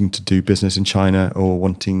anybody wanting to do business in China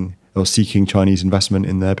or seeking Chinese investment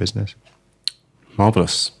in their business.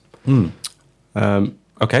 Marvelous.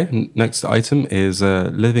 Okay, next item is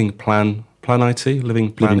Living Plan IT,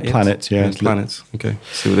 Living Planet. Yeah. Living Planet. Okay,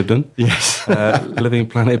 see what they've done? Yes. Living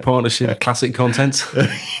Planet partnership, classic content.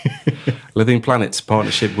 Living Planet's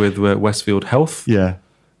partnership with Westfield Health. Yeah.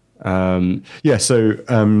 So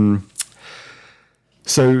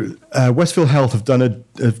Westfield Health have gone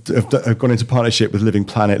into partnership with Living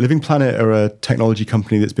Planet. Living Planet are a technology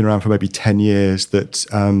company that's been around for maybe 10 years. That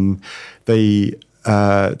they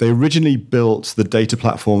originally built the data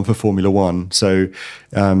platform for Formula One. So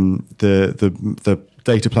the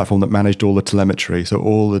data platform that managed all the telemetry, so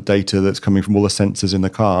all the data that's coming from all the sensors in the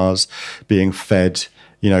cars being fed,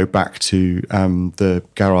 you know, back to the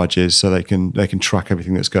garages, so they can track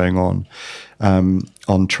everything that's going on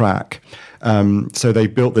track. So they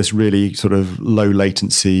built this really sort of low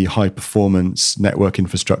latency, high performance network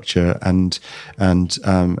infrastructure and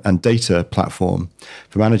data platform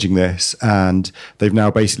for managing this. And they've now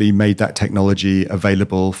basically made that technology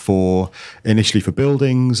available initially for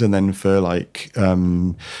buildings, and then for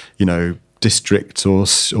districts or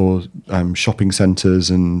shopping centres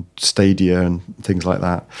and stadia and things like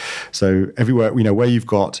that. So everywhere, you know, where you've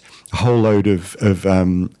got a whole load of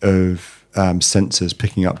sensors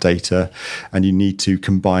picking up data, and you need to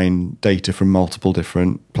combine data from multiple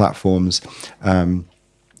different platforms,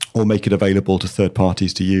 or make it available to third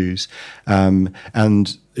parties to use.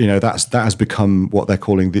 And you know, that has become what they're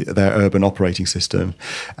calling their urban operating system,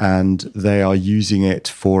 and they are using it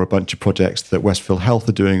for a bunch of projects that Westfield Health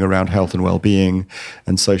are doing around health and well-being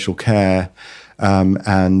and social care.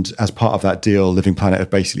 And as part of that deal, Living Planet have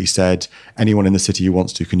basically said anyone in the city who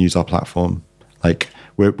wants to can use our platform. Like,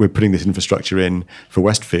 we're putting this infrastructure in for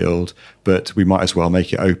Westfield, but we might as well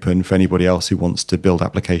make it open for anybody else who wants to build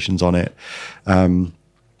applications on it.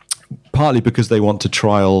 Partly because they want to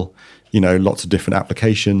trial, you know, lots of different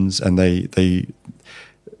applications, and they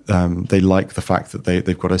like the fact that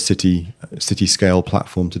they've got a city scale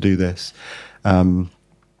platform to do this.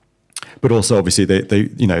 But also, obviously,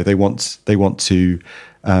 they want to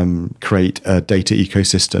create a data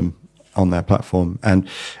ecosystem on their platform. And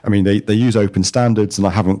I mean, they use open standards, and I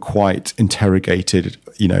haven't quite interrogated,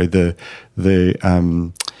 you know, the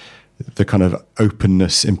kind of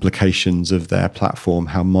openness implications of their platform,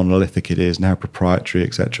 how monolithic it is and how proprietary,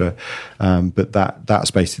 etc. But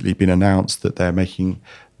that's basically been announced, that they're making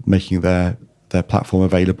their platform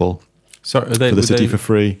available. So for the city for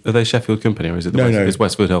free. Are they Sheffield company, or is it is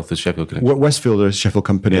Westfield Health is Sheffield company? Westfield are a Sheffield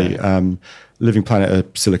company. Yeah. Living Planet are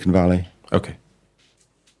Silicon Valley. Okay.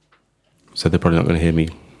 So they're probably not going to hear me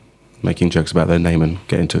making jokes about their name and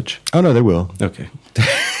get in touch. Oh no, they will. Okay.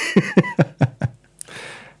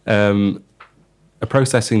 a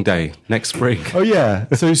processing day next spring. Oh yeah.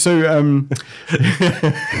 So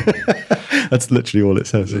that's literally all it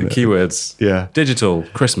says. Isn't it? Keywords. Yeah. Digital,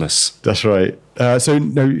 Christmas. That's right. So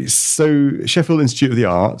Sheffield Institute of the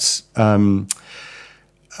Arts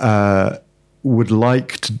would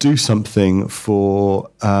like to do something for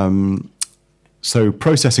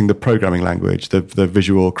processing the programming language, the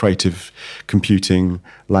visual creative computing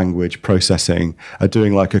language processing, are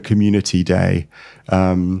doing like a community day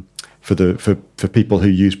for people who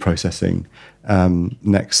use processing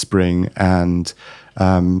next spring. And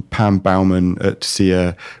Pam Bauman at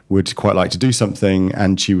SIA would quite like to do something,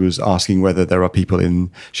 and she was asking whether there are people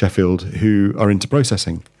in Sheffield who are into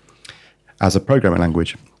processing as a programming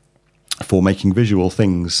language for making visual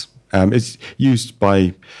things. It's used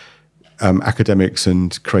by academics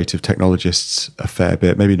and creative technologists a fair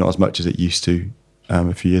bit, maybe not as much as it used to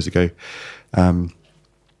a few years ago.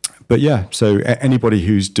 But yeah, so anybody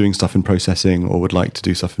who's doing stuff in processing or would like to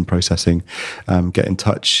do stuff in processing, get in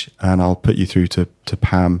touch, and I'll put you through to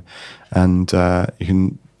Pam, and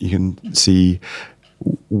you can see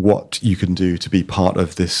what you can do to be part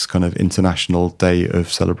of this kind of international day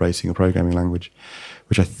of celebrating a programming language,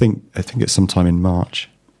 which I think it's sometime in March.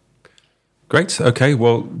 Great. Okay.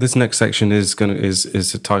 Well, this next section is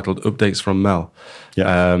titled "Updates from Mel."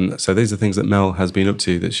 Yeah. So these are things that Mel has been up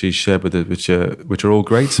to that she's shared with us, which are all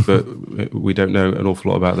great, but we don't know an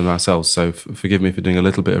awful lot about them ourselves. So forgive me for doing a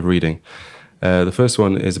little bit of reading. The first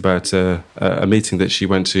one is about a meeting that she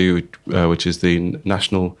went to, which is the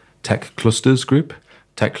National Tech Clusters Group.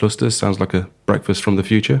 Tech Clusters sounds like a breakfast from the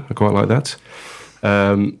future. I quite like that.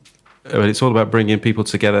 But it's all about bringing people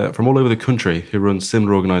together from all over the country who run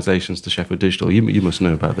similar organisations to Sheffield Digital. You must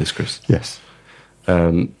know about this, Chris. Yes.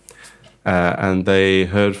 And they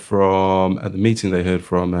heard from, at the meeting, they heard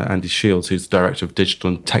from Andy Shields, who's the Director of Digital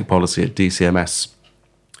and Tech Policy at DCMS.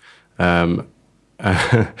 And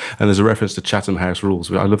there's a reference to Chatham House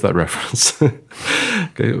rules. I love that reference.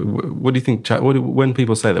 Okay, what do you think? When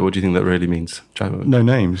people say that, what do you think that really means? No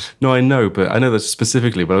names. No, I know, but I know that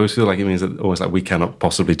specifically. But I always feel like it means that almost like we cannot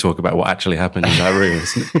possibly talk about what actually happened in that room.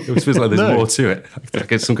 It always feels like there's more to it.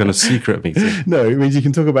 Like it's some kind of secret meeting. No, it means you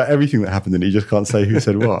can talk about everything that happened, and you just can't say who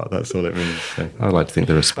said what. That's all it means. So. I like to think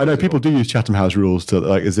they're. I know people do use Chatham House rules to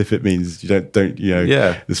like as if it means you don't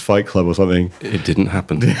this Fight Club or something. It didn't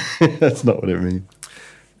happen. That's not what it means.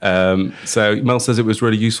 So Mel says it was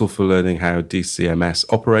really useful for learning how DCMS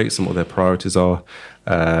operates and what their priorities are,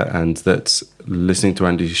 and that listening to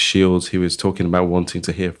Andy Shields, he was talking about wanting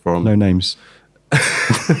to hear from... No names.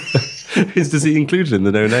 Does he include it in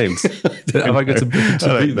the no names? Have I got to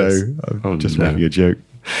beat this? I'm just making a joke.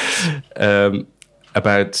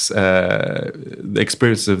 About the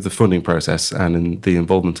experience of the funding process and in the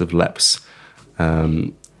involvement of LEPs.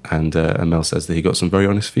 And Mel says that he got some very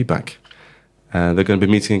honest feedback. They're going to be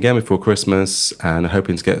meeting again before Christmas and are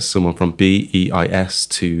hoping to get someone from BEIS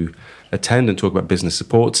to attend and talk about business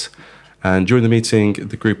support. And during the meeting,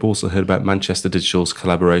 the group also heard about Manchester Digital's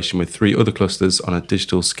collaboration with 3 other clusters on a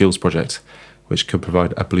digital skills project, which could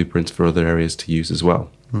provide a blueprint for other areas to use as well.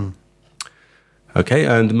 Okay,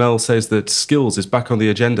 and Mel says that skills is back on the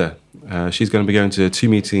agenda. She's going to be going to 2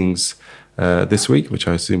 meetings this week, which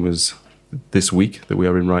I assume was this week that we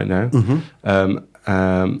are in right now.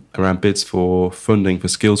 Around bids for funding for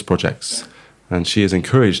skills projects, and she is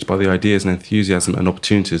encouraged by the ideas and enthusiasm and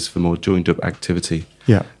opportunities for more joined up activity.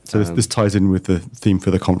 Yeah, so this ties in with the theme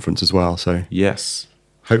for the conference as well. So yes,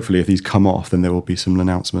 hopefully if these come off, then there will be some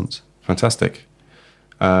announcements. Fantastic.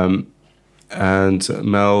 And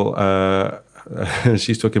Mel,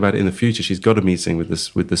 she's talking about it in the future. She's got a meeting with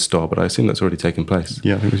the STAR, but I assume that's already taken place.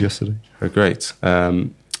 Yeah, I think it was yesterday. Oh, great.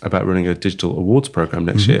 About running a digital awards program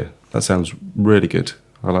next year. That sounds really good.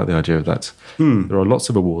 I like the idea of that. There are lots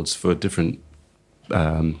of awards for different...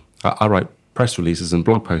 I write press releases and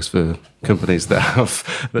blog posts for companies that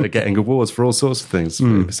are getting awards for all sorts of things.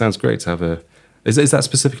 It sounds great to have a... Is that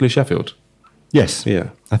specifically Sheffield? Yes.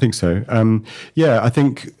 Yeah. I think so. I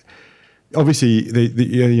think... Obviously,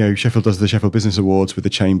 Sheffield does the Sheffield Business Awards with the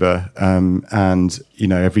Chamber, and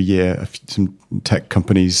every year some tech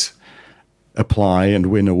companies apply and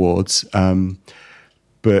win awards.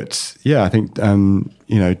 But yeah, I think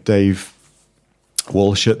Dave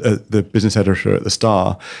Walsh, the business editor at the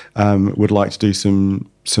Star, would like to do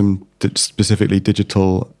some specifically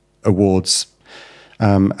digital awards,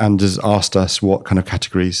 and has asked us what kind of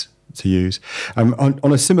categories to use.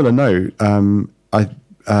 On a similar note,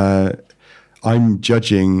 I'm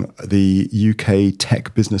judging the UK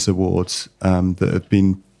Tech Business Awards that have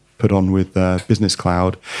been put on with Business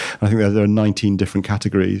Cloud. I think there are 19 different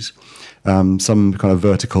categories, some kind of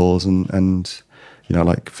verticals and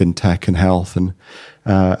like fintech and health, and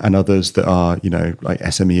others that are, like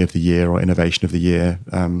SME of the year or innovation of the year,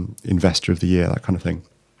 investor of the year, that kind of thing.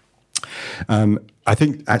 I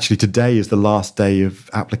think actually today is the last day of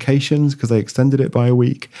applications because they extended it by a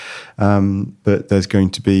week. But there's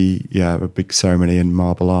going to be, a big ceremony in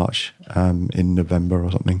Marble Arch in November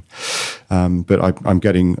or something. But I'm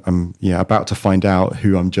about to find out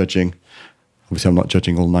who I'm judging. Obviously, I'm not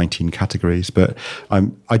judging all 19 categories, but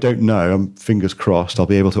I don't know. I'm fingers crossed. I'll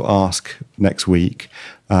be able to ask next week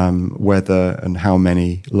whether and how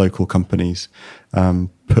many local companies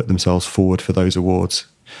put themselves forward for those awards.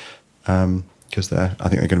 Because I think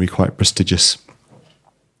they're going to be quite prestigious.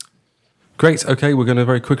 Great. Okay, we're going to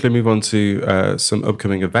very quickly move on to some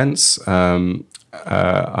upcoming events.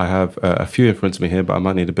 I have a few in front of me here, but I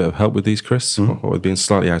might need a bit of help with these, Chris, or with being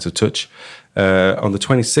slightly out of touch. On the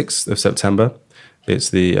 26th of September, it's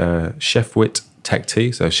the Chefwit Tech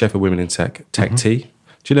Tea, so Chef of Women in Tech Tea.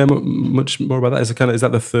 Do you know much more about that? Is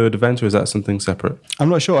that the third event, or is that something separate? I'm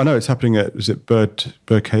not sure. I know it's happening at, is it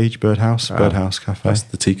Birdhouse Cafe? That's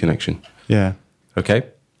the Tea Connection. Yeah. Okay.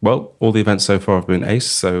 Well, all the events so far have been ace,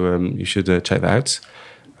 so you should check that out.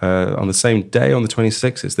 On the same day, on the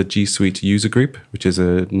 26th, it's the G Suite User Group, which is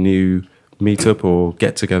a new meetup or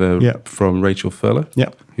get-together from Rachel Furler,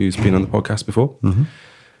 who's been on the podcast before. Mm-hmm.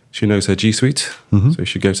 She knows her G Suite, so you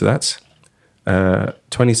should go to that.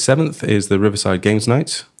 27th is the Riverside Games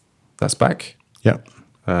Night. That's back. Yeah.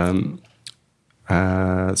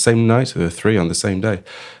 Same night, or 3 on the same day.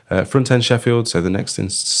 Front End Sheffield, so the next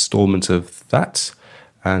installment of that,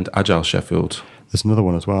 and Agile Sheffield. There's another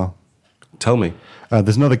one as well. Tell me.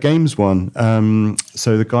 There's another games one.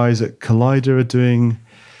 So the guys at Collider are doing,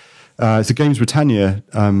 it's a Games Britannia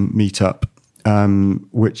meetup,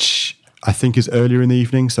 which I think is earlier in the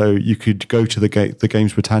evening. So you could go to the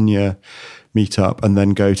Games Britannia meetup and then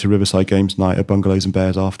go to Riverside Games Night at Bungalows and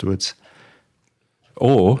Bears afterwards.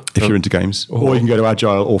 Or if you're into games, or you can go to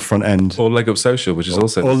Agile or Front End, or Leg Up Social, which is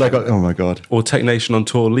also oh my god, or Tech Nation on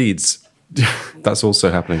Tour Leeds. That's also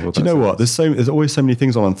happening. Do you know what? There's always so many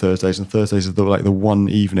things on Thursdays, and Thursdays are the one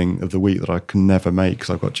evening of the week that I can never make because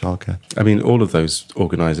I've got childcare. I mean, all of those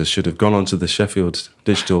organisers should have gone onto the Sheffield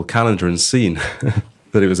digital calendar and seen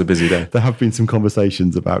that it was a busy day. There have been some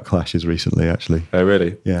conversations about clashes recently, actually. Oh,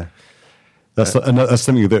 really? Yeah. That's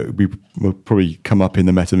something that will probably come up in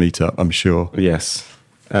the Meta meetup, I'm sure. Yes.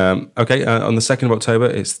 Okay, on the 2nd of October,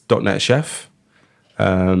 it's .NET Chef.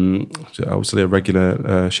 Obviously a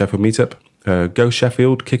regular Sheffield meetup. Go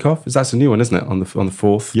Sheffield kickoff. That's a new one, isn't it? On the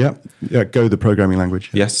 4th. Yeah. Go the programming language.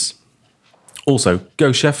 Yes. Also,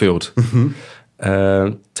 Go Sheffield.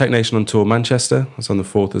 Mm-hmm. Tech Nation on Tour Manchester. That's on the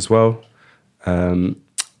 4th as well. And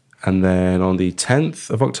then on the 10th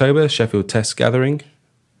of October, Sheffield Test Gathering,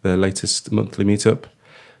 the latest monthly meetup.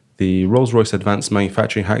 The Rolls-Royce Advanced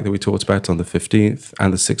Manufacturing Hack that we talked about on the 15th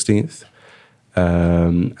and the 16th.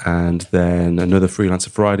 And then another Freelancer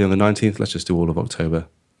Friday on the 19th. Let's just do all of October.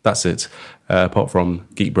 That's it. Apart from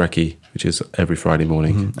Geek Brekkie, which is every Friday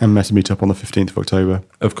morning. Mm-hmm. And Meta Meetup on the 15th of October.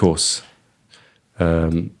 Of course.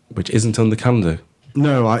 Which isn't on the calendar.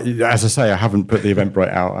 No, as I say, I haven't put the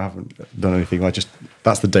Eventbrite out. I haven't done anything.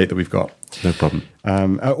 That's the date that we've got. No problem.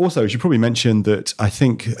 Also, I should probably mention that I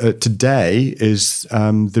think today is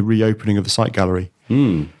the reopening of the site gallery.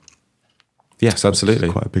 Mm. Yes, absolutely.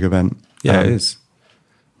 It's quite a big event. Yeah, it is.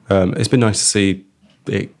 It's been nice to see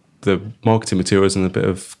the marketing materials and a bit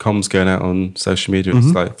of comms going out on social media.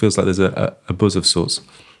 Mm-hmm. It feels like there's a buzz of sorts,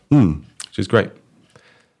 which is great.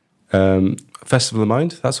 Festival of the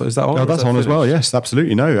Mind, is that on? Oh, that's on as well, yes,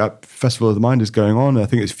 absolutely. No, Festival of the Mind is going on. I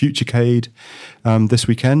think it's Futurecade this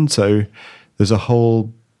weekend. So there's a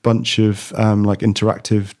whole bunch of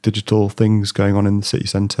interactive digital things going on in the city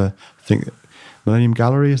centre. I think Millennium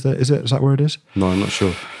Gallery, is that where it is? No, I'm not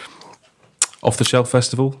sure. Off the Shelf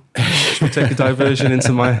Festival. Should we take a diversion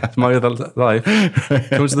into my other life?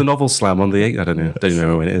 Come to the Novel Slam on the 8th. I don't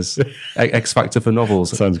know when it is. X Factor for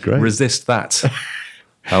Novels. Sounds great. Resist that.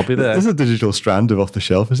 I'll be there. There's a digital strand of Off the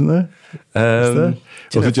Shelf, isn't there? Is there?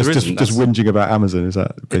 Or is it just whinging about Amazon? Is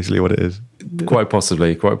that basically what it is? Quite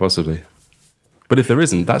possibly. But if there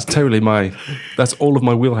isn't, that's all of my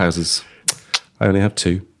wheelhouses. I only have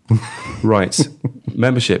 2. Right.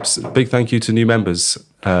 Memberships. Big thank you to new members.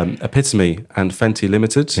 Epitome and Fenty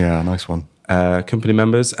Limited. Yeah, nice one. Company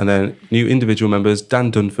members. And then new individual members,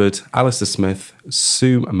 Dan Dunford, Alistair Smith,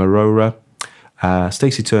 Sue Marora,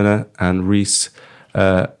 Stacey Turner, and Reese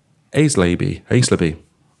Aisleby.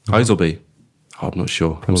 Oh, I'm not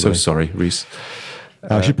sure. I'm so sorry, Reese.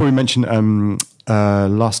 I should probably mention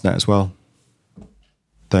LastNet as well.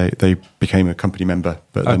 They became a company member,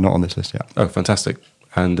 but they're not on this list yet. Oh, fantastic.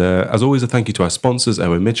 And as always, a thank you to our sponsors,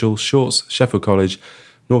 Owen Mitchell, Shorts, Sheffield College,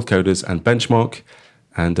 North Coders and Benchmark.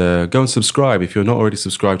 And go and subscribe. If you're not already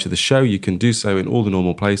subscribed to the show, you can do so in all the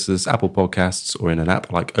normal places, Apple Podcasts, or in an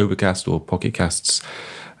app like Overcast or Pocket Casts.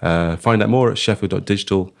 Find out more at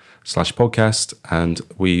sheffield.digital/podcast, and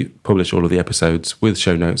we publish all of the episodes with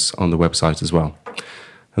show notes on the website as well.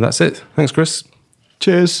 And that's it. Thanks, Chris.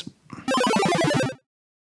 Cheers.